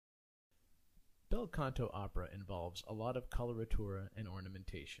Bel canto opera involves a lot of coloratura and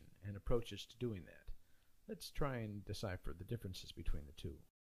ornamentation, and approaches to doing that. Let's try and decipher the differences between the two.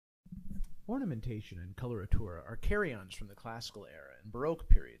 Ornamentation and coloratura are carry-ons from the classical era and Baroque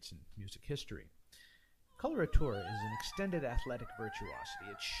periods in music history. Coloratura is an extended athletic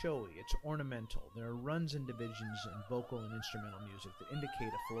virtuosity. It's showy, it's ornamental. There are runs and divisions in vocal and instrumental music that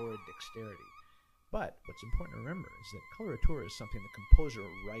indicate a florid dexterity. But what's important to remember is that coloratura is something the composer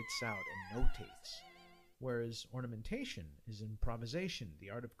writes out and notates, whereas ornamentation is improvisation, the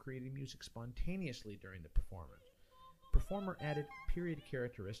art of creating music spontaneously during the performance. Performer added period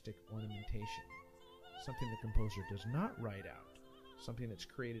characteristic ornamentation, something the composer does not write out, something that's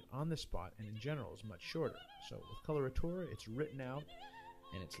created on the spot and in general is much shorter. So with coloratura, it's written out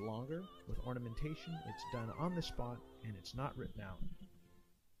and it's longer. With ornamentation, it's done on the spot and it's not written out.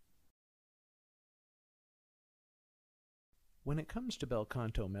 When it comes to bel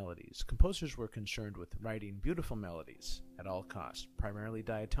canto melodies, composers were concerned with writing beautiful melodies at all costs, primarily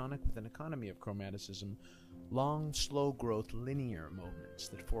diatonic with an economy of chromaticism, long, slow-growth linear movements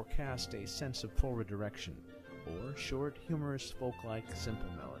that forecast a sense of forward direction, or short, humorous, folk-like, simple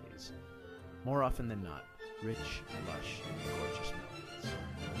melodies. More often than not, rich, lush, and gorgeous melodies.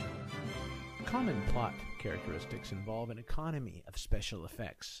 Common plot characteristics involve an economy of special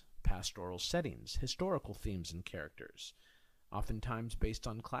effects, pastoral settings, historical themes and characters, oftentimes based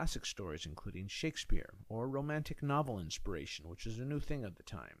on classic stories including Shakespeare, or romantic novel inspiration, which is a new thing of the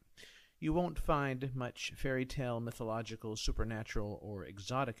time. You won't find much fairy tale, mythological, supernatural, or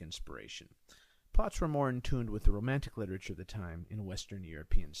exotic inspiration. Plots were more in tune with the romantic literature of the time in Western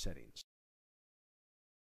European settings.